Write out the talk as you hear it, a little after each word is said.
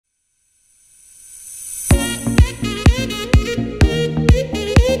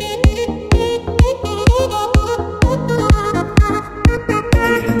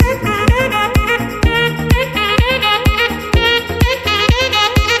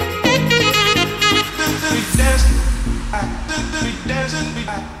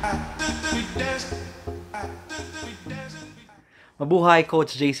Kabuhay,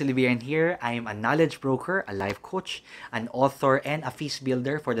 Coach JC Libiran here. I am a knowledge broker, a life coach, an author, and a feast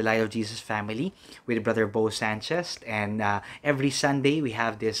builder for the Light of Jesus family with Brother Bo Sanchez. And every Sunday, we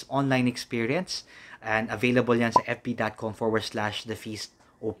have this online experience and available yan sa fb.com/the feast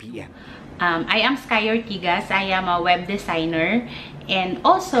OPM. I am Sky Ortigas. I am a web designer, and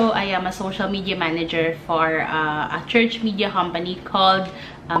also I am a social media manager for a church media company called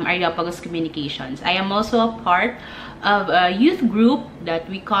Aeropagus Communications. I am also a part of a youth group that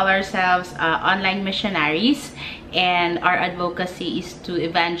we call ourselves online missionaries, and our advocacy is to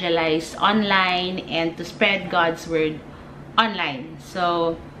evangelize online and to spread God's word online.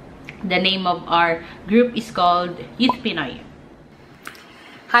 So the name of our group is called Youth Pinoy.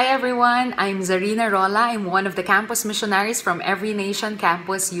 Hi everyone, I'm Czarina Rola. I'm one of the campus missionaries from Every Nation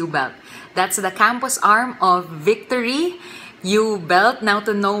Campus U-Belt. That's the campus arm of Victory U-Belt. Now,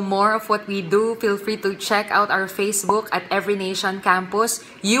 to know more of what we do, feel free to check out our Facebook at Every Nation Campus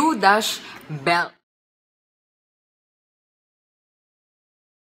U-Belt.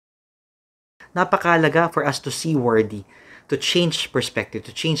 Napakalaga for us to see worthy, to change perspective,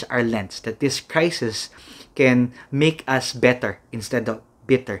 to change our lens, that this crisis can make us better instead of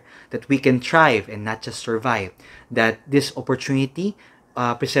bitter, that we can thrive and not just survive, that this opportunity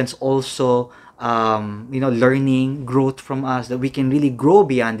presents also learning, growth from us, that we can really grow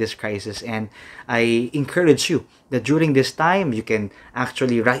beyond this crisis. And I encourage you that during this time you can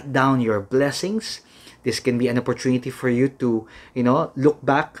actually write down your blessings. This can be an opportunity for you to look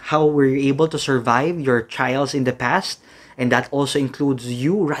back how were you able to survive your trials in the past, and that also includes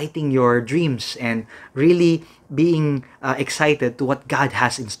you writing your dreams and really being excited to what God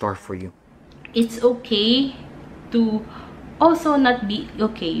has in store for you. It's okay to also not be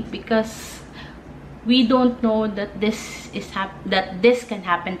okay, because we don't know that this can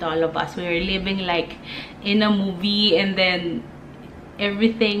happen to all of us. We're living like in a movie, and then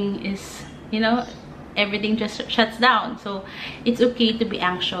everything is, everything just shuts down. So it's okay to be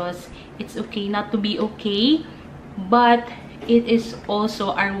anxious. It's okay not to be okay, but it is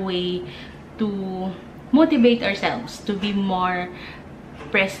also our way to motivate ourselves to be more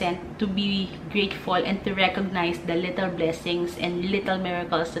present, to be grateful, and to recognize the little blessings and little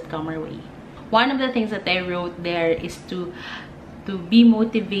miracles that come our way. One of the things that I wrote there is to be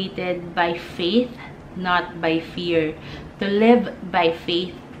motivated by faith, not by fear, to live by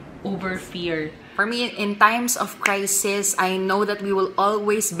faith over fear. For me, in times of crisis, I know that we will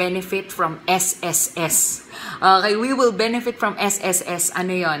always benefit from SSS. Okay, we will benefit from SSS.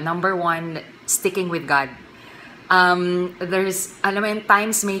 Ano yun? Number one, sticking with God. Times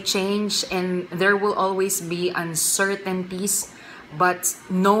may change and there will always be uncertainties, but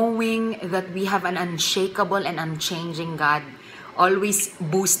knowing that we have an unshakable and unchanging God always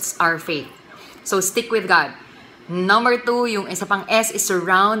boosts our faith. So stick with God. Number two, yung isa pang S is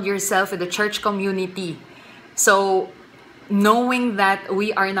surround yourself with the church community. So knowing that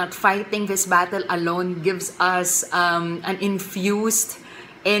we are not fighting this battle alone gives us an infused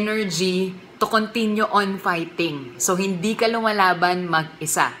energy to continue on fighting. So hindi ka lumalaban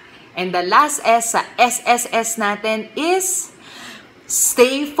mag-isa. And the last S sa SSS natin is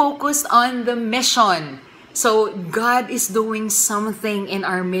stay focused on the mission. So God is doing something in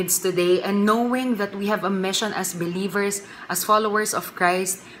our midst today, and knowing that we have a mission as believers, as followers of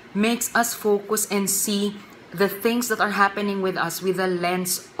Christ, makes us focus and see the things that are happening with us with the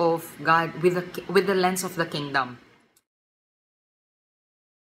lens of God, with the lens of the kingdom.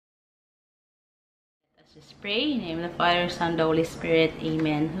 Let's just pray. In the name of the Father, Son, the Holy Spirit.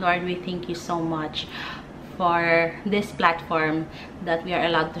 Amen. Lord, we thank you so much for this platform that we are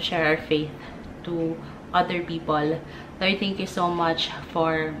allowed to share our faith to other people. Lord, thank you so much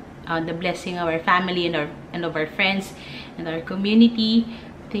for the blessing of our family and of our friends and our community.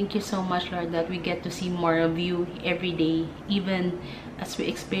 Thank you so much, Lord, that we get to see more of you every day, even as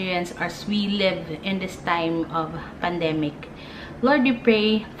we live in this time of pandemic. Lord, we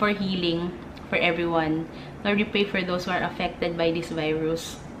pray for healing for everyone. Lord, we pray for those who are affected by this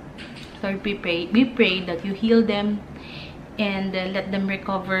virus. Lord, we pray that you heal them and let them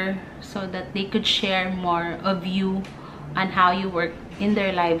recover, so that they could share more of you and how you work in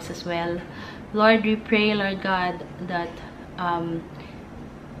their lives as well. Lord, we pray, Lord God, that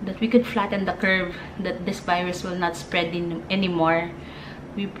we could flatten the curve, that this virus will not spread anymore.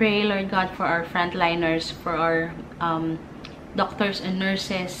 We pray, Lord God, for our frontliners, for our doctors and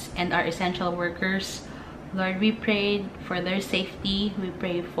nurses and our essential workers. Lord, we pray for their safety. We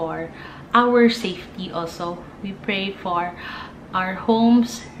pray for our safety also. We pray for our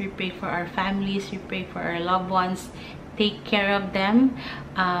homes. We pray for our families. We pray for our loved ones. Take care of them.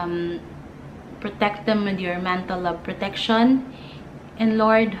 Protect them with your mantle of protection. And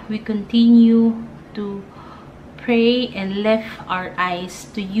Lord, we continue to pray and lift our eyes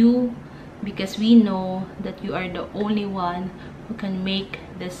to you, because we know that you are the only one who can make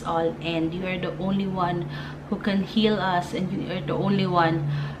this all end. You are the only one who can heal us, and you are the only one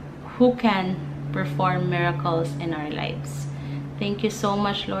who can perform miracles in our lives. Thank you so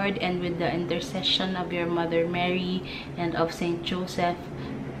much, Lord, and with the intercession of your Mother Mary and of Saint Joseph,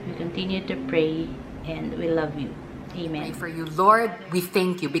 we continue to pray, and we love you. Amen. Pray for you, Lord. We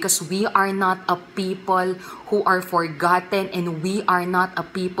thank you because we are not a people who are forgotten, and we are not a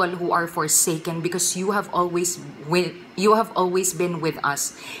people who are forsaken, because you have always been with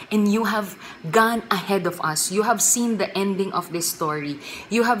us, and you have gone ahead of us. You have seen the ending of this story.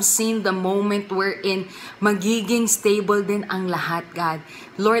 You have seen the moment wherein magiging stable din ang lahat, God.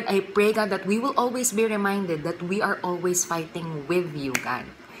 Lord, I pray, God, that we will always be reminded that we are always fighting with you, God.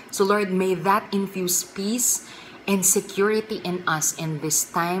 So Lord, may that infuse peace and security in us in these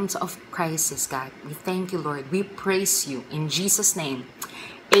times of crisis, God. We thank you, Lord. We praise you in Jesus' name.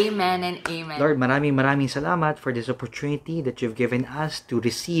 Amen and amen. Lord, maraming salamat for this opportunity that you've given us to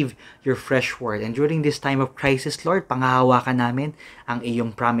receive your fresh word. And during this time of crisis, Lord, pangahawakan namin ang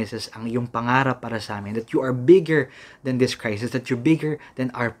iyong promises, ang iyong pangarap para sa amin, that you are bigger than this crisis, that you're bigger than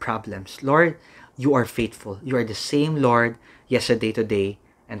our problems. Lord, you are faithful. You are the same Lord yesterday, today,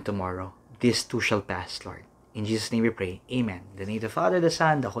 and tomorrow. This too shall pass, Lord. In Jesus' name we pray. Amen. In the name of the Father, the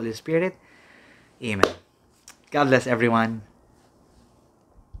Son, the Holy Spirit. Amen. God bless everyone.